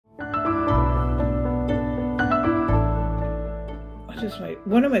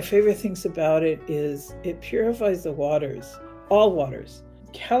one of my favorite things about it is it purifies the waters, all waters.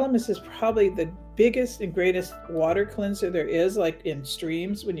 Calamus is probably the biggest and greatest water cleanser there is, like in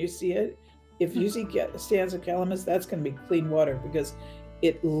streams when you see it. If you see stands of Calamus, that's going to be clean water because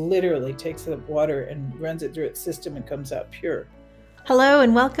it literally takes the water and runs it through its system and comes out pure. Hello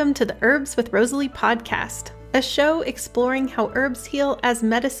and welcome to the Herbs with Rosalee podcast, a show exploring how herbs heal as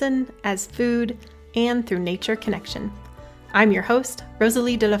medicine, as food, and through nature connection. I'm your host,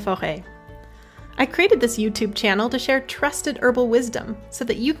 Rosalee de la Forêt. I created this YouTube channel to share trusted herbal wisdom so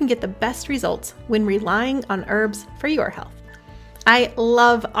that you can get the best results when relying on herbs for your health. I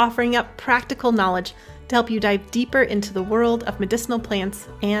love offering up practical knowledge to help you dive deeper into the world of medicinal plants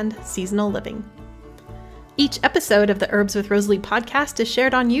and seasonal living. Each episode of the Herbs with Rosalee podcast is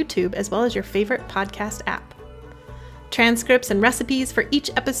shared on YouTube as well as your favorite podcast app. Transcripts and recipes for each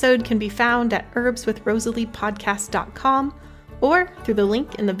episode can be found at herbswithrosaleepodcast.com or through the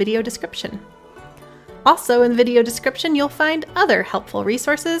link in the video description. Also in the video description, you'll find other helpful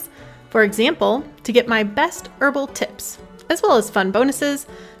resources. For example, to get my best herbal tips, as well as fun bonuses,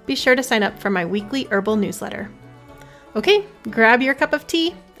 be sure to sign up for my weekly herbal newsletter. Okay, grab your cup of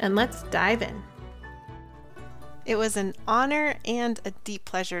tea and let's dive in. It was an honor and a deep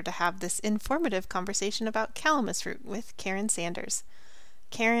pleasure to have this informative conversation about calamus root with Karyn Sanders.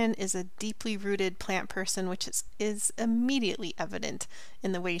 Karyn is a deeply rooted plant person, which is immediately evident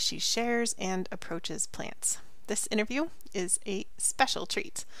in the way she shares and approaches plants. This interview is a special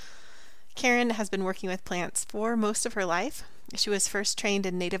treat. Karyn has been working with plants for most of her life. She was first trained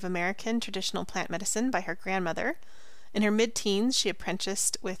in Native American traditional plant medicine by her grandmother. In her mid-teens, she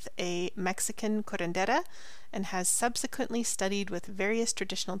apprenticed with a Mexican curandera and has subsequently studied with various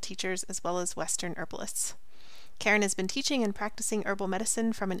traditional teachers as well as Western herbalists. Karyn has been teaching and practicing herbal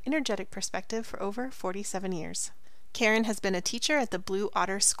medicine from an energetic perspective for over 47 years. Karyn has been a teacher at the Blue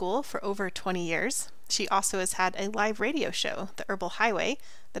Otter School for over 20 years. She also has had a live radio show, The Herbal Highway,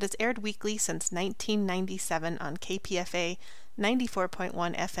 that has aired weekly since 1997 on KPFA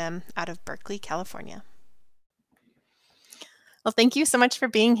 94.1 FM out of Berkeley, California. Well, thank you so much for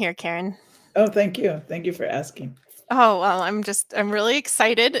being here, Karyn. Oh, thank you. Thank you for asking. Oh, well, I'm really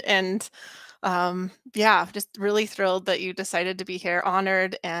excited and just really thrilled that you decided to be here,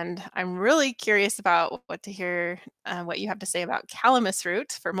 honored, and I'm really curious about what to hear, what you have to say about calamus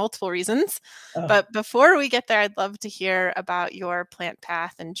root for multiple reasons. Oh. But before we get there, I'd love to hear about your plant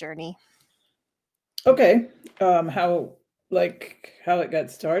path and journey. Okay. How it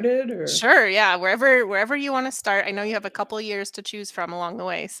got started, or? Sure, yeah, wherever you want to start. I know you have a couple years to choose from along the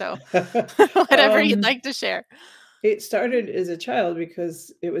way, so whatever you'd like to share. It started as a child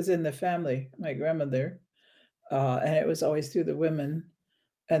because it was in the family, my grandmother, and it was always through the women,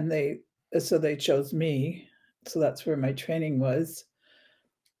 and they chose me. So that's where my training was.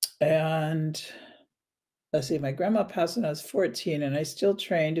 And let's see, my grandma passed when I was 14, and I still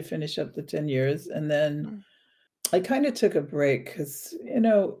trained to finish up the 10 years. And then I kind of took a break because,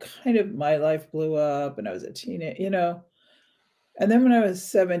 kind of my life blew up and I was a teenager, And then when I was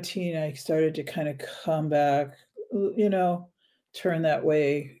 17, I started to kind of come back, turn that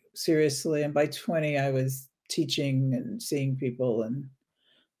way seriously. And by 20, I was teaching and seeing people. And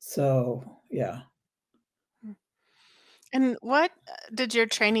so, yeah. And what did your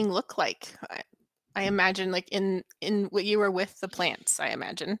training look like? I imagine like in what you were with the plants, I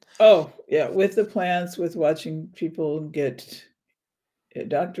imagine. Oh, yeah. With the plants, with watching people get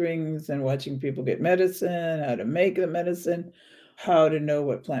doctorings and watching people get medicine, how to make the medicine, how to know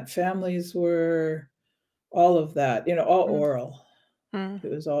what plant families were, all of that, all oral. It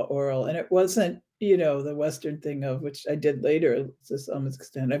was all oral. And it wasn't, the Western thing of which I did later to some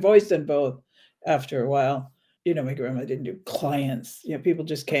extent. I've always done both after a while. My grandma didn't do clients. People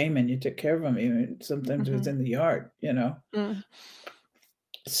just came and you took care of them. Even sometimes it was in the yard,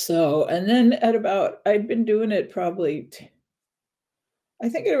 So, and then I'd been doing it probably, I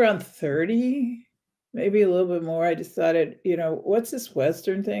think at around 30, maybe a little bit more. I decided, what's this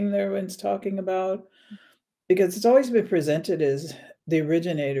Western thing that everyone's talking about? Because it's always been presented as the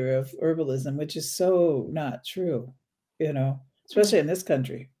originator of herbalism, which is so not true, especially in this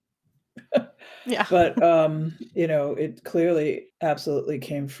country. Yeah. But, it clearly absolutely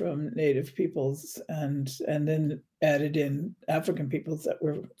came from native peoples and then added in African peoples that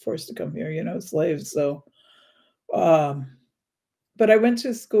were forced to come here, slaves. So, but I went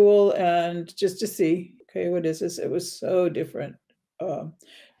to school and just to see, okay, what is this? It was so different.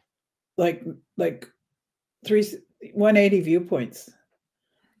 Like 180 viewpoints,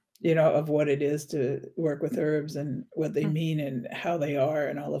 of what it is to work with herbs and what they mean and how they are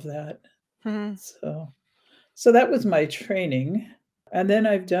and all of that. So that was my training. And then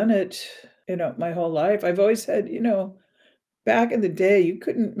I've done it, my whole life. I've always had, back in the day, you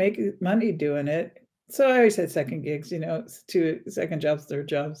couldn't make money doing it. So I always had second gigs, two second jobs, third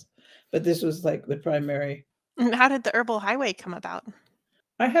jobs. But this was like the primary. And how did the Herbal Highway come about?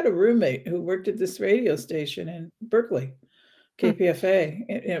 I had a roommate who worked at this radio station in Berkeley, KPFA.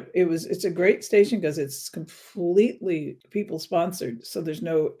 It's a great station because it's completely people sponsored. So there's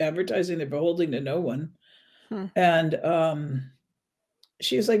no advertising, they're beholden to no one. And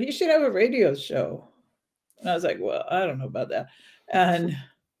she was like, you should have a radio show. And I was like, well, I don't know about that. And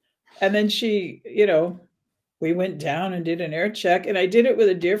then she, we went down and did an air check. And I did it with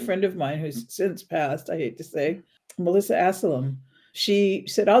a dear friend of mine who's since passed, I hate to say, Melissa Asselum. She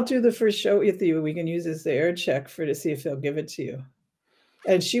said, I'll do the first show with you. We can use this air check to see if they'll give it to you.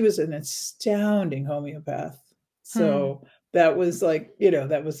 And she was an astounding homeopath. So that was like,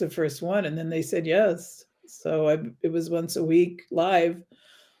 that was the first one. And then they said yes. So it was once a week live.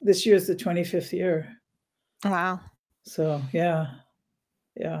 This year is the 25th year. Wow. So yeah.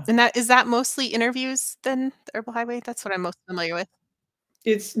 And is that mostly interviews then, the Herbal Highway? That's what I'm most familiar with.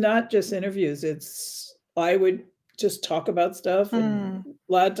 It's not just interviews. I would just talk about stuff. And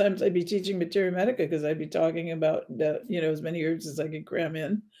a lot of times I'd be teaching materia medica because I'd be talking about as many herbs as I could cram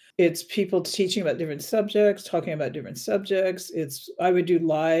in. It's people teaching about different subjects, talking about different subjects. I would do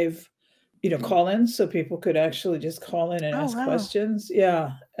live, call-ins so people could actually just call in and ask questions.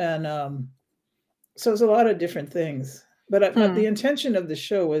 Yeah. And so it's a lot of different things. But the intention of the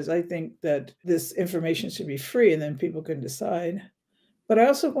show was, I think, that this information should be free and then people can decide. But I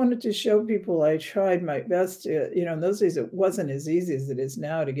also wanted to show people I tried my best to, in those days, it wasn't as easy as it is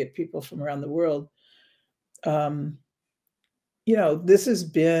now to get people from around the world. This has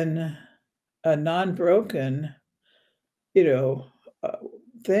been a non-broken,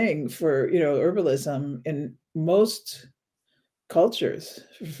 thing for, herbalism in most cultures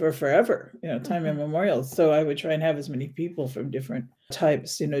for forever, time immemorial. So I would try and have as many people from different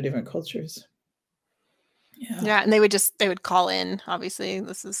types, different cultures. Yeah. And they would call in, obviously.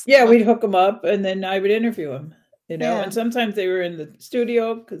 We'd hook them up and then I would interview them, and sometimes they were in the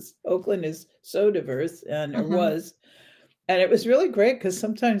studio because Oakland is so diverse and it was. And it was really great because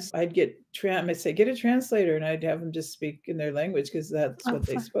sometimes I'd say, get a translator, and I'd have them just speak in their language because that's what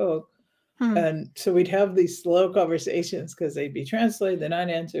they spoke. And so we'd have these slow conversations because they'd be translated, then I'd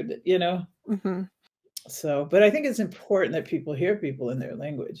answer it, So, but I think it's important that people hear people in their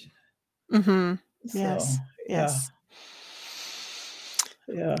language. Yes.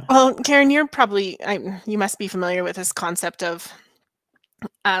 Yeah. Well, Karyn, you must be familiar with this concept of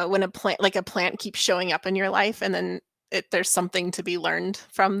when a plant keeps showing up in your life and then there's something to be learned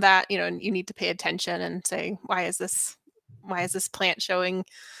from that, and you need to pay attention and say, why is this plant showing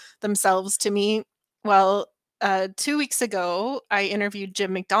themselves to me? Well, 2 weeks ago, I interviewed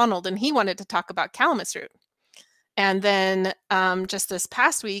Jim McDonald and he wanted to talk about calamus root. And then just this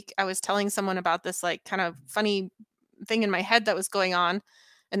past week, I was telling someone about this like kind of funny thing in my head that was going on.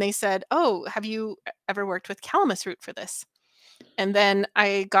 And they said, oh, have you ever worked with calamus root for this? And then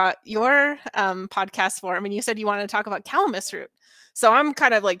I got your podcast form and you said you wanted to talk about calamus root. So I'm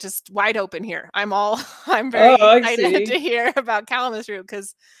kind of like just wide open here. I'm very excited to hear about calamus root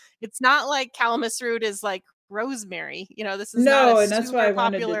because it's not like calamus root is like rosemary. This is not a and that's why I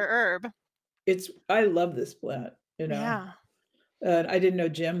popular herb. I love this plant, Yeah. And I didn't know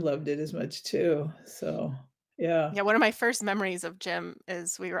Jim loved it as much too. So yeah. Yeah. One of my first memories of Jim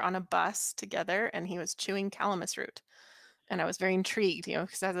is we were on a bus together and he was chewing calamus root. And I was very intrigued,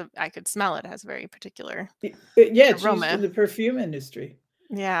 because I could smell it. It has a very particular aroma. It's used in the perfume industry.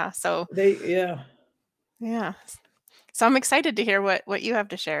 Yeah. So yeah. So I'm excited to hear what you have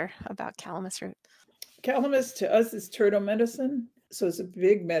to share about calamus root. Calamus to us is turtle medicine. So it's a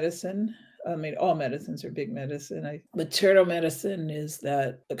big medicine. I mean, all medicines are big medicine. But turtle medicine is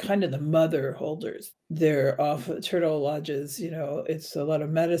that kind of the mother holders. They're off of turtle lodges, it's a lot of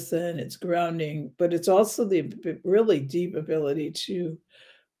medicine, it's grounding, but it's also the really deep ability to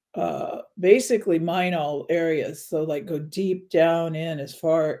basically mine all areas. So like go deep down in as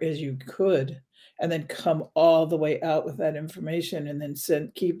far as you could, and then come all the way out with that information and then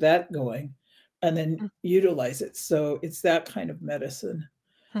keep that going and then utilize it. So it's that kind of medicine.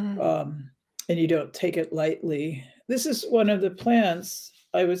 And you don't take it lightly. This is one of the plants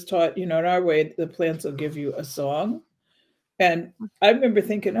I was taught, in our way, the plants will give you a song. And I remember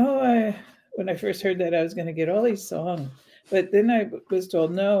thinking, when I first heard that, I was going to get all these songs. But then I was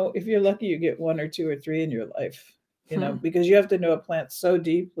told, no, if you're lucky, you get 1 or 2 or 3 in your life, because you have to know a plant so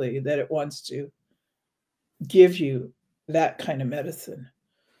deeply that it wants to give you that kind of medicine.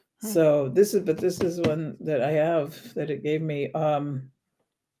 So this is one that I have that it gave me.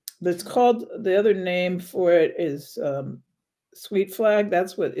 That's called, the other name for it is sweet flag.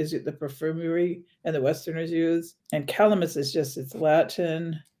 That's what is it the perfumery and the Westerners use. And calamus is just, it's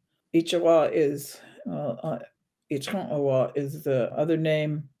Latin. Ichawa is Ichawa is the other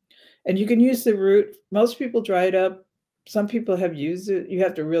name. And you can use the root. Most people dry it up. Some people have used it. You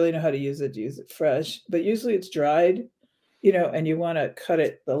have to really know how to use it fresh. But usually it's dried, and you want to cut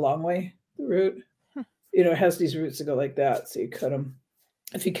it the long way, the root. It has these roots that go like that. So you cut them.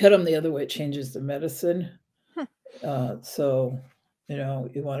 If you cut them the other way, it changes the medicine. So,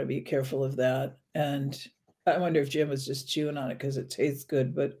 you want to be careful of that. And I wonder if Jim was just chewing on it because it tastes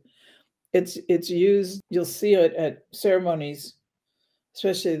good. But it's used. You'll see it at ceremonies,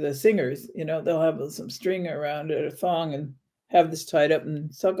 especially the singers. They'll have some string around it, a thong, and have this tied up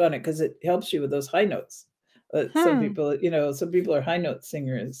and suck on it because it helps you with those high notes. Some people are high note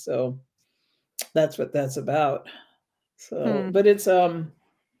singers, so that's what that's about. So, but it's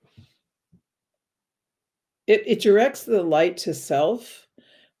it directs the light to self.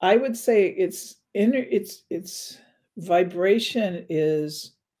 I would say its vibration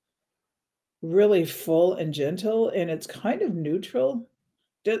is really full and gentle, and it's kind of neutral.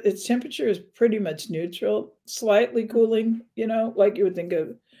 Its temperature is pretty much neutral, slightly cooling, like you would think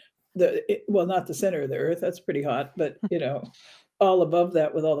of not the center of the earth, that's pretty hot, but all above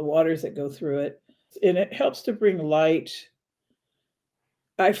that with all the waters that go through it. And it helps to bring light.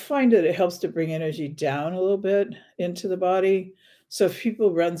 I find that it helps to bring energy down a little bit into the body. So if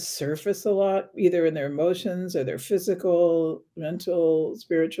people run surface a lot, either in their emotions or their physical, mental,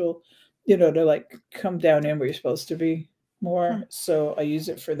 spiritual, to like come down in where you're supposed to be more. So I use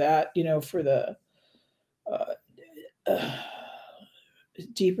it for that, for the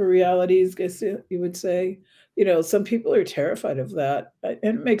deeper realities, I guess you would say. Some people are terrified of that. And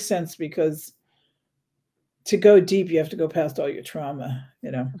it makes sense because to go deep, you have to go past all your trauma,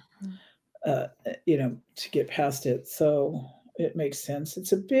 to get past it. So it makes sense.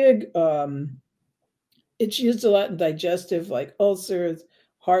 It's a big, it's used a lot in digestive, like ulcers,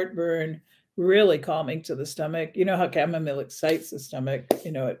 heartburn, really calming to the stomach. You know how chamomile excites the stomach,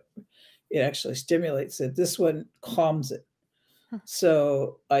 it actually stimulates it. This one calms it.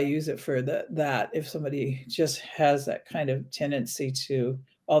 So I use it for that if somebody just has that kind of tendency to,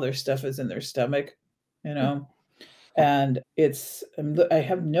 all their stuff is in their stomach, and I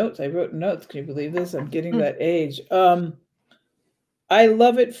have notes. I wrote notes. Can you believe this? I'm getting that age. I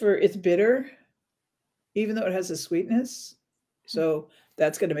love it for, it's bitter, even though it has a sweetness. So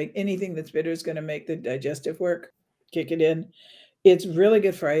that's going to make anything that's bitter is going to make the digestive work, kick it in. It's really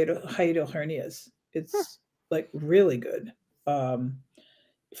good for hiatal hernias. It's like really good.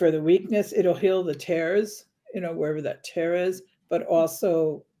 For the weakness, it'll heal the tears, wherever that tear is, but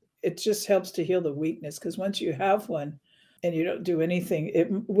also it just helps to heal the weakness, because once you have one and you don't do anything, it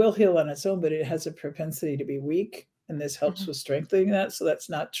will heal on its own, but it has a propensity to be weak, and this helps with strengthening that. So that's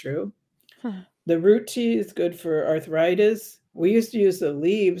not true. The root tea is good for arthritis. We used to use the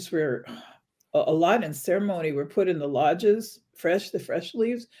leaves where a lot in ceremony were put in the lodges, the fresh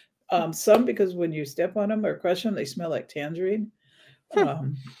leaves. Some, because when you step on them or crush them, they smell like tangerine.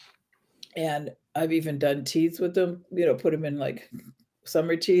 And I've even done teas with them, put them in like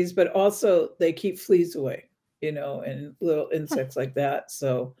summer teas, but also they keep fleas away, and little insects like that.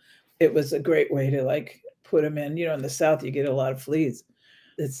 So it was a great way to like put them in, in the South, you get a lot of fleas.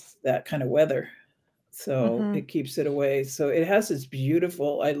 It's that kind of weather. So it keeps it away. So it has this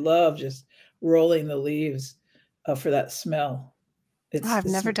beautiful, I love just rolling the leaves for that smell. I've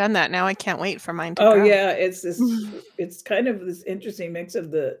never done that. Now I can't wait for mine to grow. Oh yeah, it's this. It's kind of this interesting mix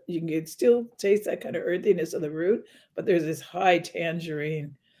of you can still taste that kind of earthiness of the root, but there's this high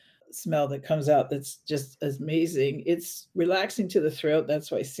tangerine smell that comes out that's just amazing. It's relaxing to the throat. That's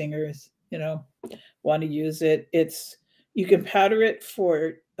why singers, want to use it. You can powder it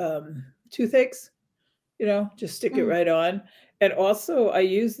for toothaches, just stick it right on. And also I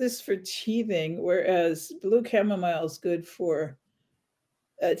use this for teething, whereas blue chamomile is good for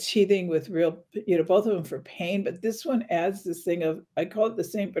teething with real, both of them for pain, but this one adds this thing of, I call it the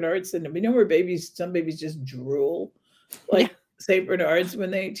St. Bernard syndrome. Where some babies just drool like St. Bernards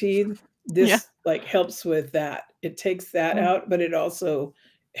when they teeth. This like helps with that. It takes that out, but it also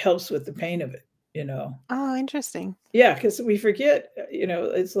helps with the pain of it, Oh, interesting. Yeah, because we forget,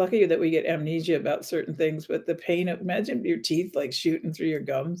 it's lucky that we get amnesia about certain things, but the pain of, imagine your teeth like shooting through your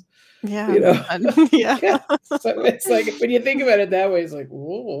gums. Yeah. Yeah. So it's like, when you think about it that way, it's like,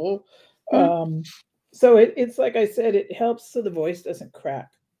 whoa. So it's like I said, it helps so the voice doesn't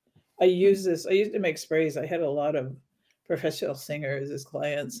crack. I used to make sprays. I had a lot of professional singers as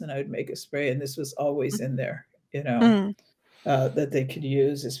clients, and I would make a spray, and this was always in there, Mm. that they could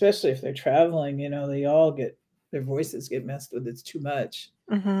use, especially if they're traveling. They all get their voices get messed with. It's too much.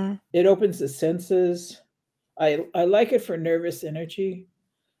 Mm-hmm. It opens the senses. I like it for nervous energy,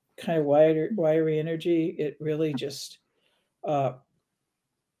 kind of wiry energy. It really just uh,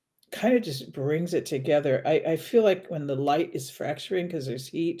 kind of just brings it together. I feel like when the light is fracturing because there's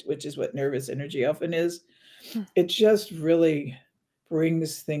heat, which is what nervous energy often is, it just really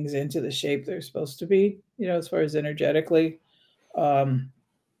brings things into the shape they're supposed to be, as far as energetically. Um,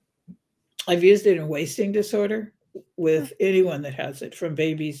 I've used it in wasting disorder with anyone that has it, from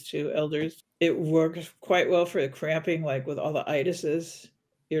babies to elders. It works quite well for the cramping, like with all the itises,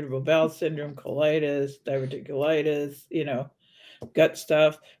 irritable bowel syndrome, colitis, diverticulitis, gut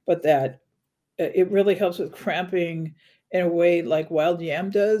stuff. But that it really helps with cramping in a way like wild yam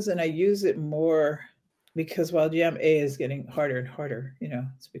does. And I use it more because wild yam A is getting harder and harder.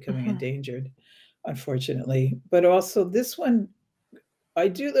 It's becoming Mm-hmm. endangered, unfortunately. But also this one, I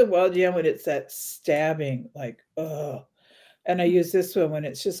do the wild yam when it's that stabbing, like, oh, and I use this one when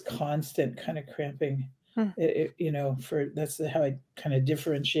it's just constant kind of cramping. For that's how I kind of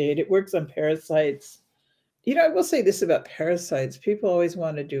differentiate. It works on parasites. I will say this about parasites. People always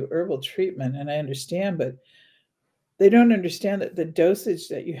want to do herbal treatment, and I understand, but they don't understand that the dosage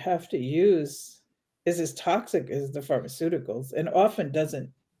that you have to use is as toxic as the pharmaceuticals and often doesn't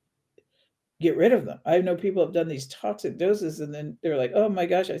get rid of them. I know people have done these toxic doses and then they're like, oh my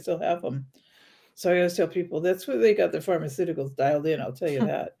gosh, I still have them. So I always tell people that's where they got the pharmaceuticals dialed in. I'll tell you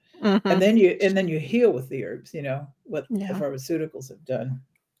that. Mm-hmm. And then you heal with the herbs, what the Yeah. pharmaceuticals have done.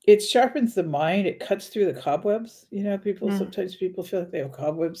 It sharpens the mind. It cuts through the cobwebs. Sometimes people feel like they have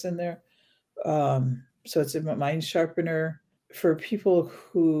cobwebs in there. So it's a mind sharpener for people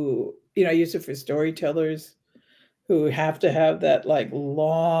who, I use it for storytellers who have to have that like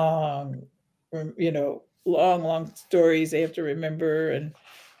long, long stories they have to remember,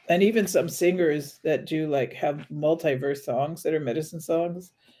 and even some singers that do like have multiverse songs that are medicine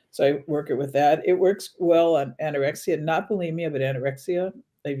songs. So I work it with that. It works well on anorexia, not bulimia, but anorexia.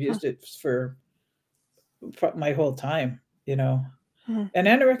 I've used it for my whole time, And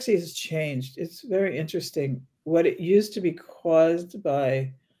anorexia has changed. It's very interesting. What it used to be caused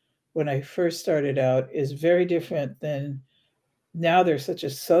by when I first started out is very different than now. There's such a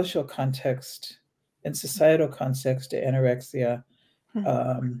social context and societal context to anorexia.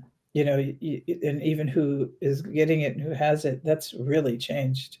 Um, and even who is getting it and who has it, that's really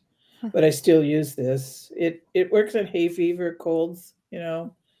changed. But I still use this. It works on hay fever, colds.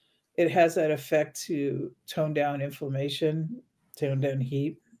 It has that effect to tone down inflammation, tone down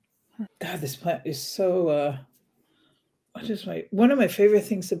heat. God, this plant is so. One of my favorite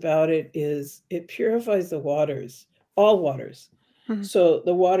things about it is it purifies the waters, all waters. So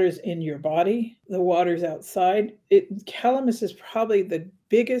the waters in your body, the waters outside. Calamus is probably the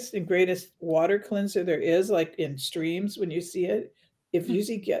biggest and greatest water cleanser there is. Like in streams, when you see it, if you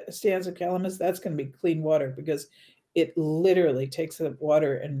see stands of calamus, that's going to be clean water because it literally takes the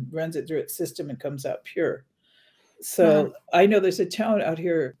water and runs it through its system and comes out pure. So I know there's a town out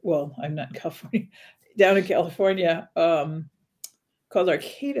here. Well, I'm not in California, down in California, called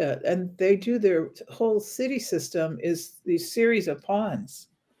Arcata, and they do their whole city system is these series of ponds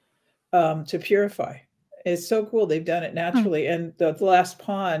to purify. It's so cool. They've done it naturally, and the last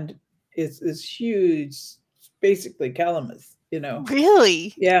pond is huge, basically calamus.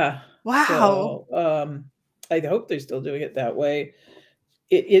 Really? Yeah. Wow. So I hope they're still doing it that way.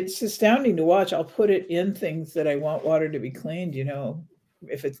 It's astounding to watch. I'll put it in things that I want water to be cleaned.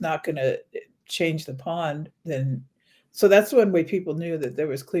 If it's not going to change the pond, then so that's one way people knew that there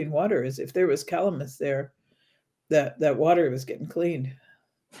was clean water is if there was calamus there, that water was getting cleaned.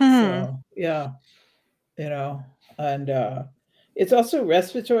 So yeah, and it's also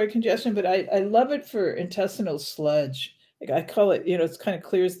respiratory congestion, but I love it for intestinal sludge. Like I call it, it kind of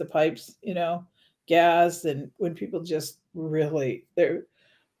clears the pipes, gas, and when people just really their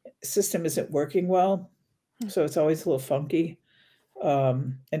system isn't working well, so it's always a little funky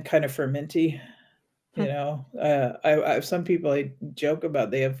and kind of fermenty. I have some people I joke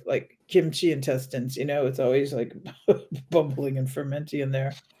about, they have like kimchi intestines, it's always like bubbling and fermenting in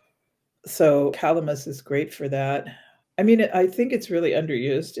there. So calamus is great for that. I mean, I think it's really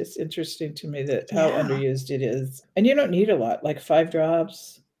underused. It's interesting to me that how underused it is. And you don't need a lot, like 5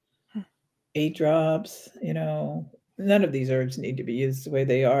 drops, 8 drops, none of these herbs need to be used the way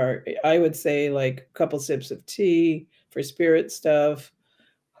they are. I would say like a couple sips of tea for spirit stuff,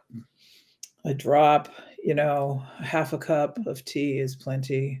 a drop, half a cup of tea is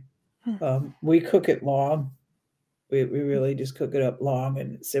plenty. We cook it long, We really just cook it up long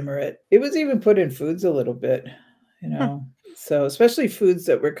and simmer it. It was even put in foods a little bit, you know? So, especially foods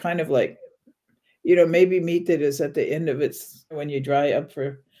that were kind of like, maybe meat that is at the end of its when you dry up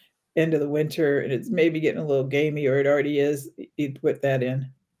for end of the winter and it's maybe getting a little gamey or it already is, you'd put that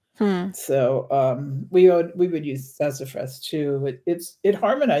in. Hmm. So, we would use sassafras too. It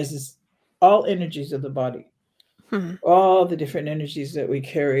harmonizes all energies of the body, Hmm. all the different energies that we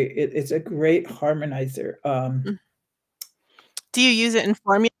carry. It's a great harmonizer. Do you use it in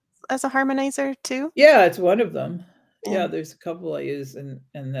formulas as a harmonizer too? Yeah, it's one of them. Yeah. Yeah, there's a couple I use, and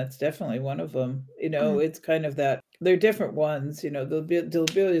that's definitely one of them. Mm. It's kind of that they're different ones. The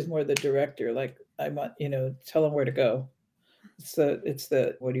ability is more the director. Like I want, tell them where to go. It's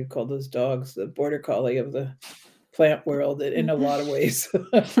the what do you call those dogs? The border collie of the plant world in a lot of ways.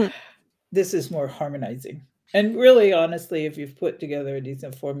 This is more harmonizing. And really, honestly, if you've put together a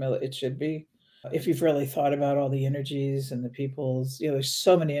decent formula, it should be. If you've really thought about all the energies and the people's, there's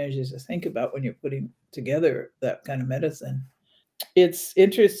so many energies to think about when you're putting together that kind of medicine. It's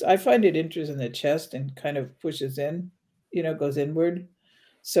interest. I find it interests in the chest and kind of pushes in, goes inward.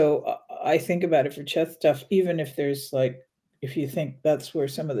 So I think about it for chest stuff, even if there's like, if you think that's where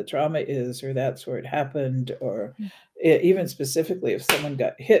some of the trauma is, or that's where it happened, or even specifically if someone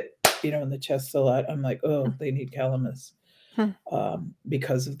got hit, in the chest a lot, I'm like, oh, they need Calamus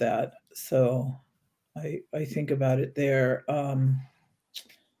because of that. So I think about it there.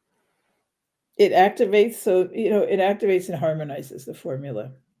 It activates, so it activates and harmonizes the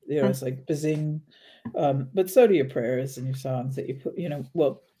formula. It's like bazing. But so do your prayers and your songs that you put.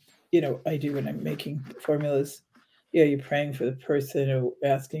 I do when I'm making formulas. You're praying for the person or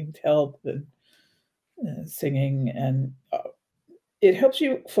asking help and singing, and it helps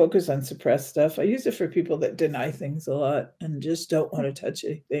you focus on suppressed stuff. I use it for people that deny things a lot and just don't want to touch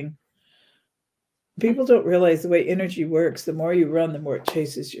anything. People don't realize the way energy works. The more you run, the more it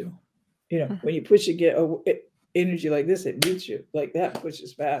chases you. When you push energy like this, it mutes you. Like that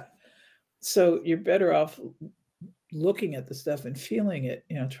pushes back. So you're better off looking at the stuff and feeling it,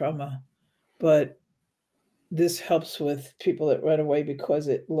 trauma. But this helps with people that run away because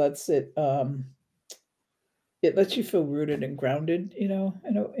it lets you feel rooted and grounded,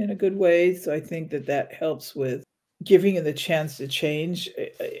 in a good way. So I think that helps with giving you the chance to change,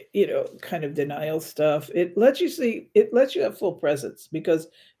 kind of denial stuff. It lets you have full presence because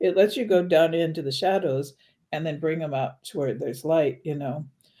it lets you go down into the shadows and then bring them out to where there's light,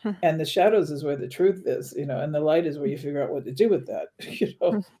 and the shadows is where the truth is, and the light is where you figure out what to do with that,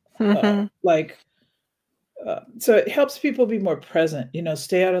 like, so it helps people be more present,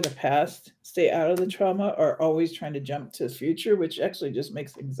 stay out of the past, stay out of the trauma, or always trying to jump to the future, which actually just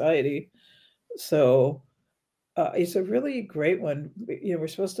makes anxiety. So it's a really great one. We're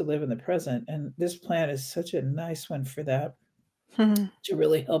supposed to live in the present, and this plant is such a nice one for that, to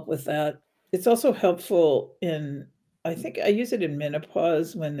really help with that. It's also helpful I think I use it in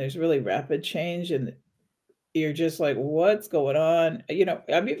menopause when there's really rapid change and you're just like, what's going on?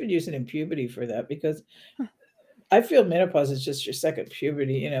 I'm even using it in puberty for that because I feel menopause is just your second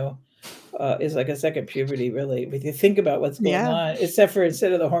puberty, is like a second puberty, really. If you think about what's going Yeah. on, except for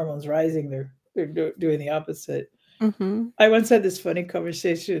instead of the hormones rising, they're doing the opposite. Mm-hmm. I once had this funny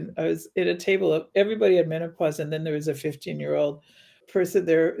conversation. I was at a table of everybody had menopause, and then there was a 15-year-old person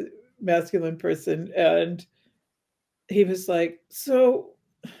there, masculine person, and he was like, "So,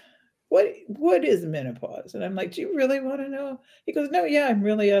 what is menopause?" And I'm like, "Do you really want to know?" He goes, "No, yeah, I'm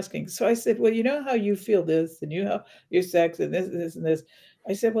really asking." So I said, "Well, you know how you feel this, and how your sex, and this, and this."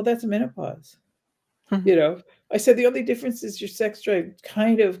 I said, "Well, that's menopause." You know, I said, "The only difference is your sex drive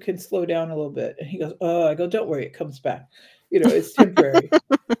kind of can slow down a little bit." And he goes, "Oh," I go, "Don't worry, it comes back. It's temporary."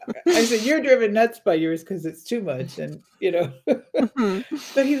 I said, "You're driven nuts by yours because it's too much." And,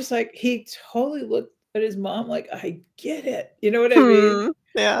 but he was like, he totally looked at his mom like, "I get it." You know what I mean?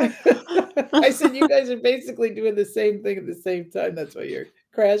 Yeah. I said, "You guys are basically doing the same thing at the same time. That's why you're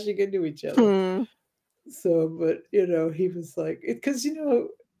crashing into each other." So, but, he was like, because,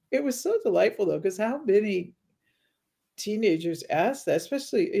 it was so delightful though, because how many teenagers ask that,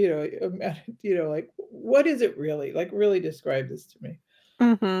 especially, like, what is it really? Like, really describe this to me.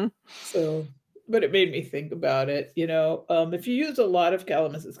 So, but it made me think about it, if you use a lot of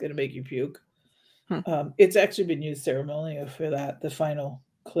calamus, it's going to make you puke. It's actually been used ceremonially for that, the final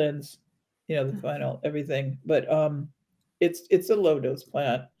cleanse, the final everything. But it's a low dose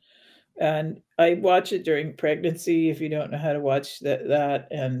plant. And I watch it during pregnancy if you don't know how to watch that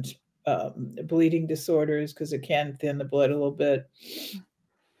and bleeding disorders because it can thin the blood a little bit.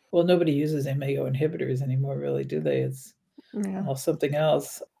 Well, nobody uses MAO inhibitors anymore, really, do they? It's Yeah. all something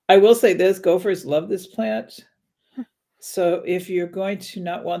else. I will say this, gophers love this plant. So if you're going to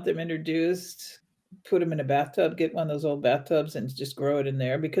not want them introduced, put them in a bathtub, get one of those old bathtubs and just grow it in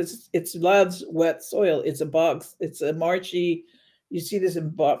there because it's loud, wet soil. It's a bog. It's a marshy. You see this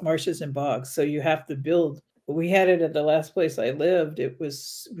in marshes and bogs. So you have to build. We had it at the last place I lived. It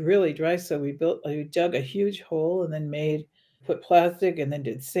was really dry. So we dug a huge hole and then put plastic and then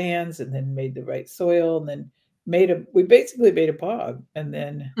did sands and then made the right soil and then we basically made a bog and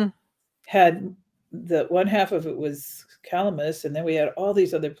then Mm. had the one half of it was calamus, and then we had all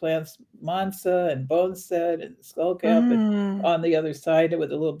these other plants, mansa and boneset and skullcap, and Mm. on the other side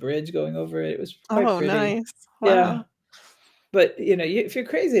with a little bridge going over it. It was quite Oh, pretty. nice. Yeah, Wow. but if you're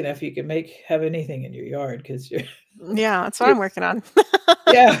crazy enough, you can have anything in your yard because you're, Yeah, that's what you're I'm working on.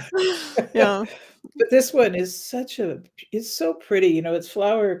 yeah. Yeah. But this one is it's so pretty. Its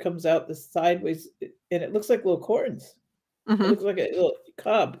flower comes out the sideways, and it looks like little corns. It Mhm. looks like a little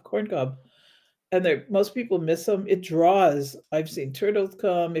corn cob. And most people miss them. It draws. I've seen turtles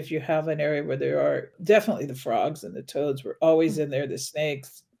come. If you have an area where there are definitely the frogs and the toads were always in there, the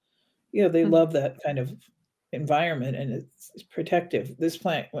snakes, they Mhm. love that kind of environment and it's protective. This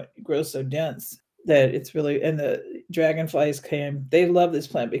plant grows so dense that it's really, and the dragonflies came. They love this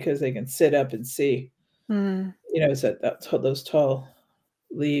plant because they can sit up and see. Mm. It's those tall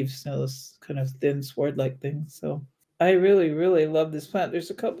leaves, those kind of thin sword-like things. So I really, really love this plant.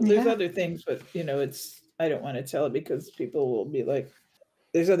 There's Yeah. other things, but I don't want to tell it because people will be like,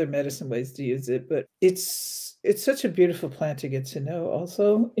 there's other medicine ways to use it, but it's such a beautiful plant to get to know.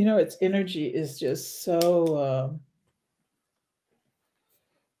 Also, its energy is just so,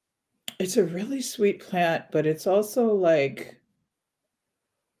 it's a really sweet plant, but it's also like,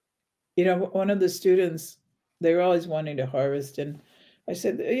 one of the students, they were always wanting to harvest, and I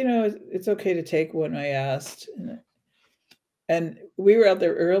said, it's okay to take one, I asked. And we were out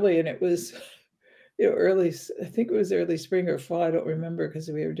there early, and it was, early, I think it was early spring or fall. I don't remember because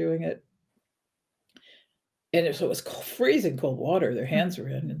we were doing it. And so it was freezing cold water. Their Mm. hands were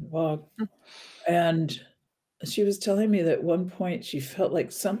in the bog. And she was telling me that at one point she felt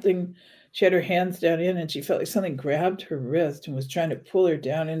like she had her hands down in and she felt like something grabbed her wrist and was trying to pull her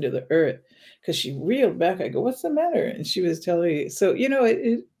down into the earth because she reeled back. I go, what's the matter? And she was telling me, so,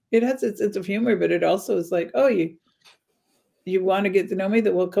 it has its sense of humor, but it also is like, oh, you want to get to know me,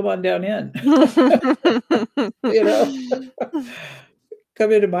 then we'll come on down in, you know,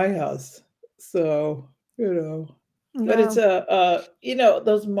 come into my house. So, but Yeah. it's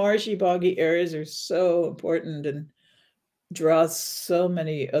those marshy, boggy areas are so important and draw so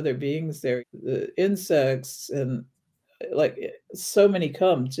many other beings there. The insects and like so many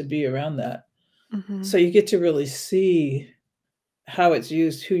come to be around that. So Mhm. you get to really see how it's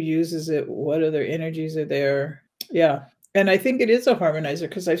used, who uses it, what other energies are there. Yeah. And I think it is a harmonizer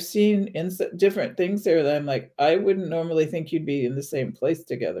because I've seen different things there that I'm like, I wouldn't normally think you'd be in the same place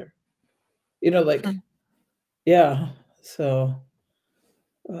together. Like, Mm. yeah. So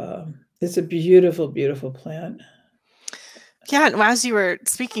it's a beautiful, beautiful plant. Yeah, and as you were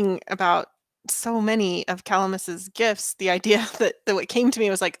speaking about so many of Calamus's gifts, the idea that what came to me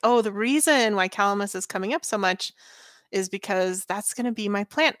was like, oh, the reason why Calamus is coming up so much is because that's going to be my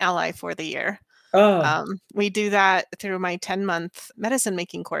plant ally for the year. Oh, We do that through my 10-month medicine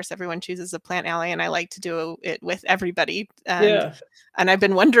making course. Everyone chooses a plant ally, and I like to do it with everybody. yeah. And I've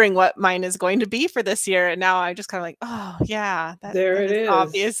been wondering what mine is going to be for this year, and now I just kind of like, oh yeah, There that it is is.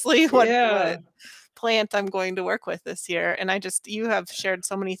 obviously what Yeah. plant I'm going to work with this year. And you have shared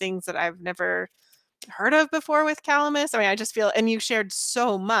so many things that I've never heard of before with Calamus. I mean, I just feel, and you shared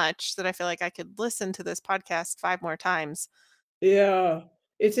so much that I feel like I could listen to this podcast 5 more times. Yeah.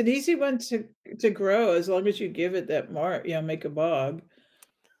 It's an easy one to grow as long as you give it that make a bog.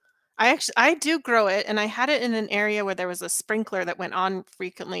 I do grow it, and I had it in an area where there was a sprinkler that went on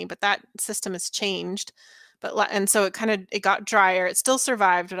frequently, but that system has changed. And so it got drier. It still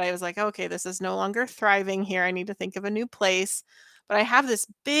survived, but I was like, okay, this is no longer thriving here. I need to think of a new place. But I have this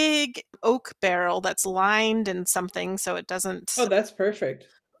big oak barrel that's lined in something so it Oh, doesn't that's perfect.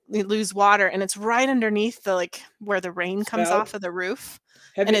 lose water, and it's right underneath where the rain comes Spout. off of the roof.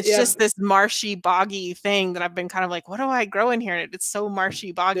 Have And you it's yeah, just this marshy, boggy thing that I've been kind of like, what do I grow in here? And it's so marshy,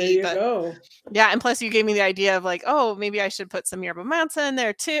 there boggy, you but go. yeah, and plus you gave me the idea of like, oh, maybe I should put some yerba mansa in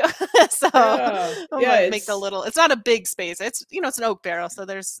there too. So Yeah. I Yeah, might make it's not a big space. It's an oak barrel, so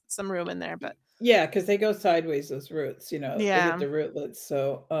there's some room in there, but yeah, because they go sideways, those roots, they hit yeah. the rootlets.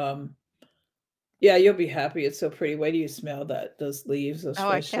 So, yeah, you'll be happy. It's so pretty. Wait till you smell those leaves, those Oh,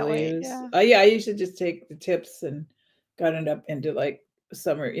 I fresh can't wait. leaves. Yeah. Yeah, I usually just take the tips and got it up into like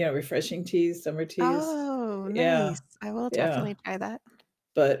summer, refreshing teas, summer teas. Oh, Yeah. nice. I will Yeah. definitely try that.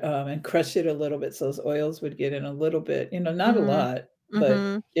 but, and crush it a little bit so those oils would get in a little bit, not a Mhm. lot, but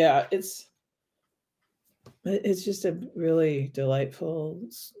Mhm. yeah, it's just a really delightful,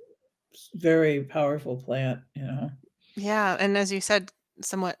 very powerful plant. Yeah, and as you said,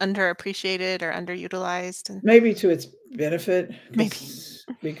 somewhat underappreciated or underutilized, and Maybe to its benefit, maybe.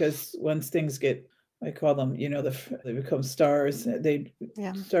 because once things get, I call them, they become stars, they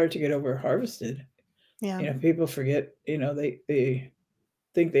Yeah. start to get over harvested. Yeah. People forget, they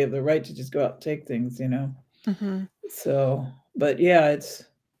think they have the right to just go out and take things. Mhm. So, but yeah, it's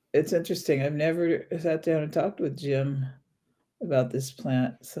interesting. I've never sat down and talked with Jim about this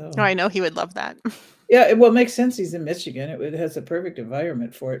plant. Oh, So I know he would love that. yeah, it makes sense. He's in Michigan. It has a perfect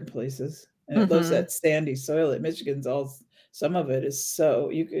environment for it in places, and it loves Mhm. that sandy soil. At Michigan's all some of it is so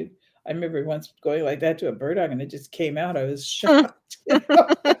you could. I remember once going like that to a burdock, and it just came out. I was shocked.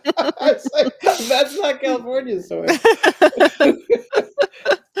 It's like that's not California soil.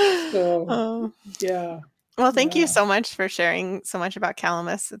 So Oh. yeah, Well, thank you yeah. so much for sharing so much about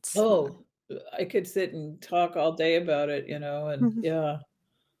Calamus. It's Oh, I could sit and talk all day about it, and Mhm. yeah, Well,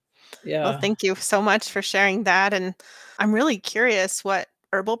 yeah. thank you so much for sharing that, and I'm really curious what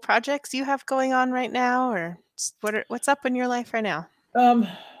herbal projects you have going on right now, or what's up in your life right now? Um,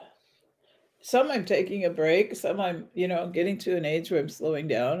 some I'm taking a break. Some getting to an age where I'm slowing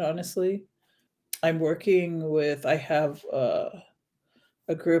down. Honestly, I'm working with. I have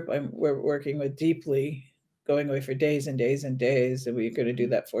a group we're working with deeply, going away for days and days and days, and we're going to do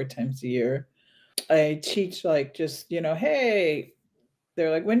Mhm. that 4 times a year. I teach like just hey,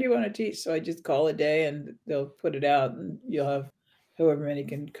 they're like, when do you want to teach? So I just call a day and they'll put it out, and you'll have however many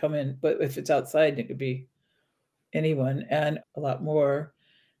can come in. But if it's outside, it could be anyone and a lot more.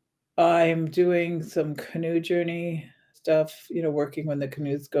 I'm doing some canoe journey stuff, working when the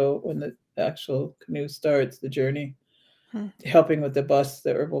canoes go, when the actual canoe starts the journey, Hmm. helping with the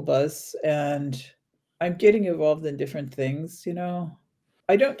herbal bus. And I'm getting involved in different things.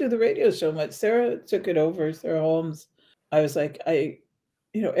 I don't do the radio show much. Sarah took it over, Sarah Holmes. I was like,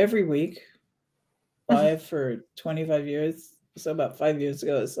 every week, Mhm. live for 25 years. So about 5 years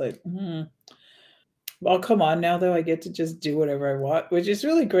ago, it's like, well, come on now, though. I get to just do whatever I want, which is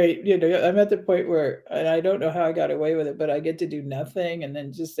really great. I'm at the point where, and I don't know how I got away with it, but I get to do nothing and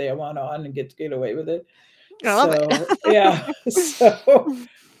then just say I want on and get to get away with it. I love So yeah, it.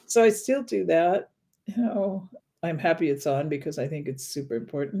 so I still do that. I'm happy it's on because I think it's super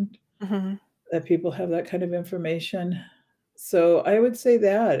important Mhm. that people have that kind of information. So I would say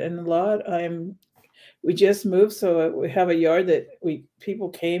that, and a lot. We just moved, so we have a yard that we people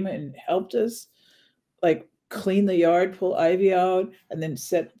came and helped us like clean the yard, pull ivy out, and then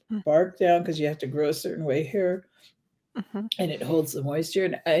set Mm, bark down because you have to grow a certain way here, mhm. and it holds the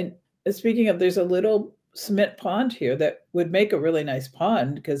moisture. And speaking of, there's a little cement pond here that would make a really nice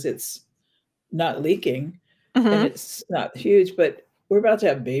pond because it's not leaking and Mhm. it's not huge, but we're about to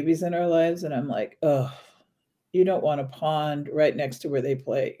have babies in our lives, and I'm like, oh, you don't want a pond right next to where they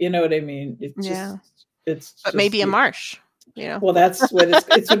play. You know what I mean? Yeah, It's but just maybe a you. marsh, you know? Well, that's what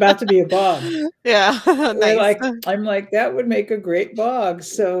it's about to be a bog. Yeah, We're nice. like I'm like, "That would make a great bog."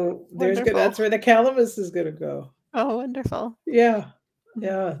 So Wonderful. that's where the Calamus is gonna go. Oh, wonderful. Yeah. Mhm.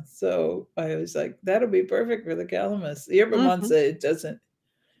 Yeah. So I was like, "That'll be perfect for the Calamus." The Yerba Mhm. Mansa, it doesn't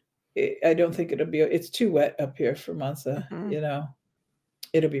I don't think it's too wet up here for Mhm. Mansa.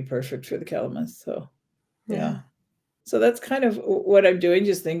 It'll be perfect for the Calamus, so, yeah. Yeah. So that's kind of what I'm doing,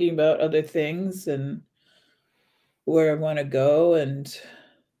 just thinking about other things and where I wanna go and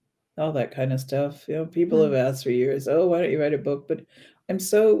all that kind of stuff. People have Mm, asked for years, "Oh, why don't you write a book?" But it's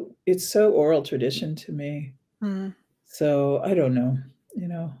so oral tradition to me. mm, So I don't know.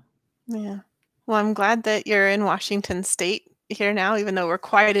 yeah. Well, I'm glad that you're in Washington State here now, even though we're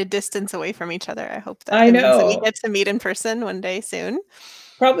quite a distance away from each other. I hope that I that means that we know. get to meet in person one day soon.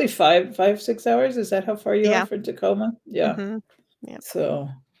 Probably 6 hours. Is that how far you are Yeah. from Tacoma? Yeah. Mhm. Yep. So,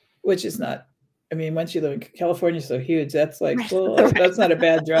 which is not, I mean, once you live in California, so huge. That's like, Right. well, Right. that's not a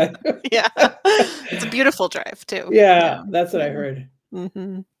bad drive. Yeah. It's a beautiful drive too. Yeah. Yeah, that's what I Yeah. heard.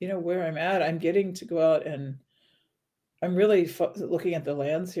 Mhm. Where I'm at, I'm getting to go out and I'm really looking at the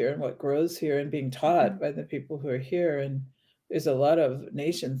lands here and what grows here and being taught Mhm. by the people who are here. And there's a lot of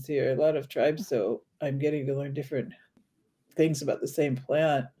nations here, a lot of tribes. So I'm getting to learn different things about the same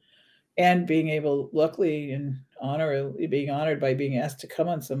plant and being able, luckily, and being honored by being asked to come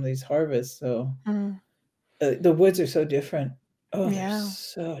on some of these harvests. So Mm. the woods are so different. Oh, they're Yeah.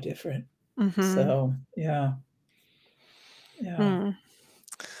 so different. Mhm. So yeah, yeah. Mm.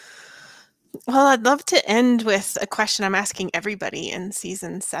 Well, I'd love to end with a question I'm asking everybody in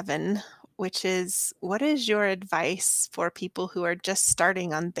season 7. which is, what is your advice for people who are just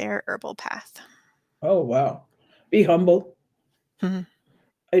starting on their herbal path? Oh, wow. Be humble. Mhm.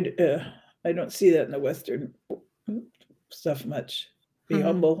 I don't see that in the Western stuff much. Be Mhm.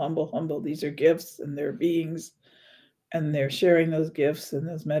 humble, humble, humble. These are gifts and they're beings, and they're sharing those gifts and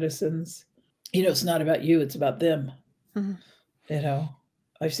those medicines. It's not about you, it's about them. Mhm. You know,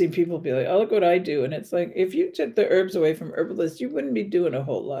 I've seen people be like, "Oh, look what I do." And it's like, if you took the herbs away from herbalists, you wouldn't be doing a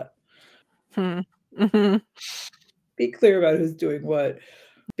whole lot. Mhm. Mhm. Be clear about who's doing what.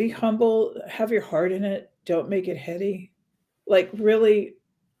 Be humble, have your heart in it. Don't make it heady. Like, really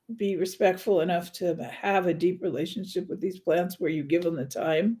be respectful enough to have a deep relationship with these plants where you give them the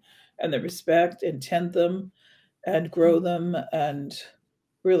time and the respect and tend them and grow them and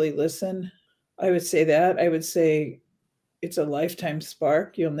really listen. I would say that. I would say it's a lifetime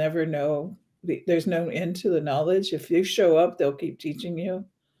spark. You'll never know. There's no end to the knowledge. If you show up, they'll keep teaching you.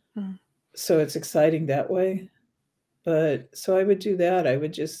 Mhm. So it's exciting that way. But so I would do that. I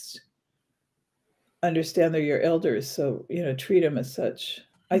would just understand they're your elders. So, treat them as such.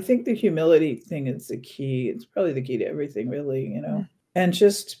 I think the humility thing is the key. It's probably the key to everything, really. Mhm. And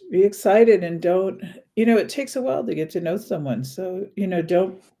just be excited and don't, it takes a while to get to know someone. So,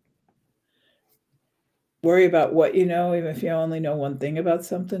 don't worry about what you know, even if you only know one thing about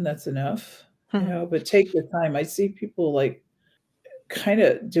something, that's enough, Mhm. but take the time. I see people like kind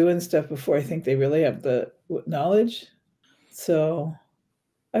of doing stuff before I think they really have the knowledge. So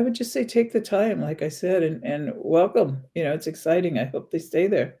I would just say take the time, like I said, and welcome. It's exciting. I hope they stay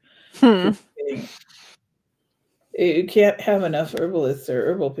there. Hmm. Keep getting, you can't have enough herbalists or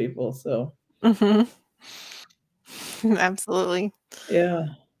herbal people. So Mhm. Absolutely. yeah.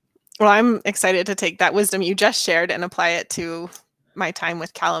 Well, I'm excited to take that wisdom you just shared and apply it to my time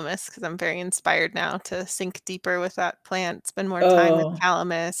with Calamus, because I'm very inspired now to sink deeper with that plant, spend more time with Oh,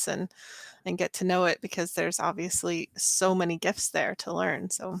 Calamus and get to know it, because there's obviously so many gifts there to learn.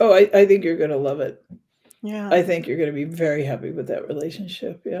 So, I think you're gonna love it. yeah. I think you're gonna be very happy with that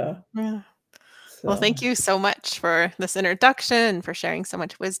relationship. Yeah. Yeah. Well, So, thank you so much for this introduction and for sharing so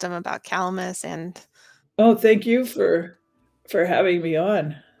much wisdom about Calamus. And oh, thank you for having me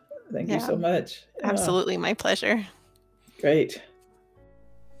on. Thank you yeah, so much. Yeah, absolutely my pleasure. great.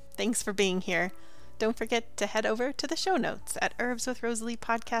 Thanks for being here. Don't forget to head over to the show notes at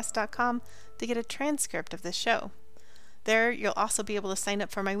herbswithrosaleepodcast.com to get a transcript of this show. There, you'll also be able to sign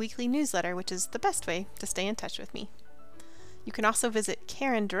up for my weekly newsletter, which is the best way to stay in touch with me. You can also visit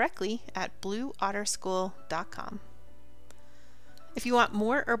Karyn directly at blueotterschool.com. If you want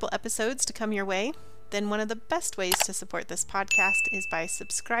more herbal episodes to come your way, then one of the best ways to support this podcast is by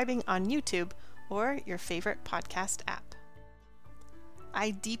subscribing on YouTube or your favorite podcast app.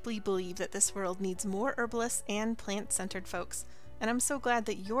 I deeply believe that this world needs more herbalists and plant-centered folks, and I'm so glad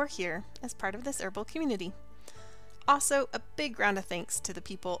that you're here as part of this herbal community. Also, a big round of thanks to the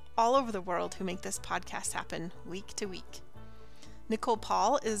people all over the world who make this podcast happen week to week. Nicole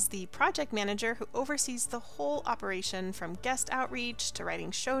Paul is the project manager who oversees the whole operation, from guest outreach to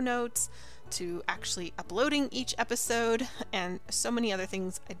writing show notes to actually uploading each episode, and so many other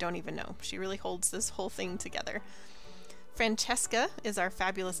things I don't even know. She really holds this whole thing together. Francesca is our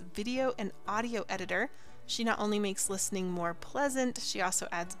fabulous video and audio editor. She not only makes listening more pleasant, she also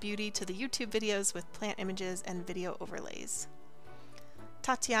adds beauty to the YouTube videos with plant images and video overlays.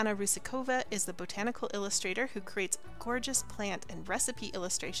 Tatiana Rusikova is the botanical illustrator who creates gorgeous plant and recipe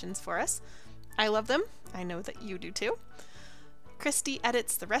illustrations for us. I love them. I know that you do too. Christy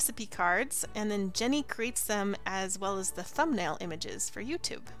edits the recipe cards, and then Jenny creates them as well as the thumbnail images for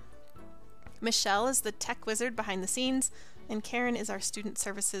YouTube. Michelle is the tech wizard behind the scenes, and Karyn is our student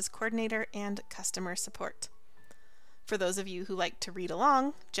services coordinator and customer support. For those of you who like to read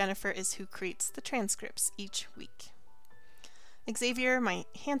along, Jennifer is who creates the transcripts each week. Xavier, my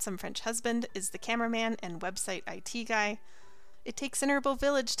handsome French husband, is the cameraman and website IT guy. It takes an herbal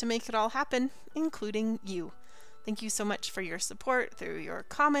village to make it all happen, including you. Thank you so much for your support through your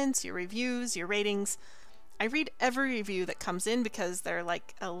comments, your reviews, your ratings. I read every review that comes in because they're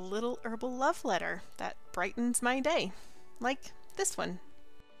like a little herbal love letter that brightens my day, like this one.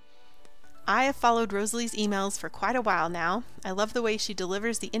 I have followed Rosalee's emails for quite a while now. I love the way she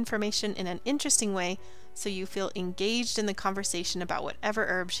delivers the information in an interesting way, so you feel engaged in the conversation about whatever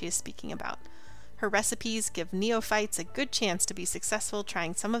herb she is speaking about. Her recipes give neophytes a good chance to be successful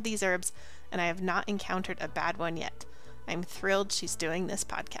trying some of these herbs, and I have not encountered a bad one yet. I'm thrilled she's doing this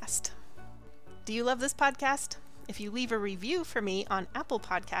podcast. Do you love this podcast? If you leave a review for me on Apple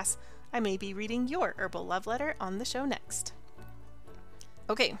Podcasts, I may be reading your herbal love letter on the show next.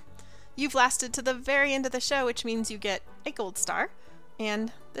 Okay, you've lasted to the very end of the show, which means you get a gold star,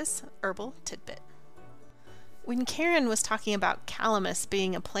 and this herbal tidbit. When Karyn was talking about Calamus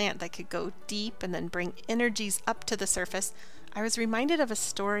being a plant that could go deep and then bring energies up to the surface, I was reminded of a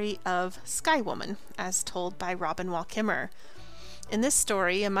story of Sky Woman, as told by Robin Wall Kimmerer. In this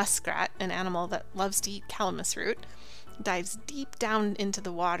story, a muskrat, an animal that loves to eat calamus root, dives deep down into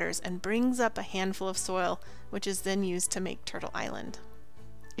the waters and brings up a handful of soil, which is then used to make Turtle Island.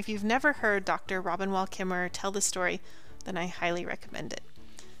 If you've never heard Dr. Robin Wall Kimmerer tell the story, then I highly recommend it.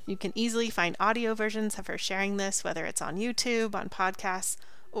 You can easily find audio versions of her sharing this, whether it's on YouTube, on podcasts,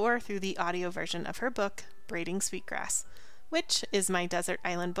 or through the audio version of her book, Braiding Sweetgrass, which is my desert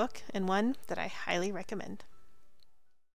island book and one that I highly recommend.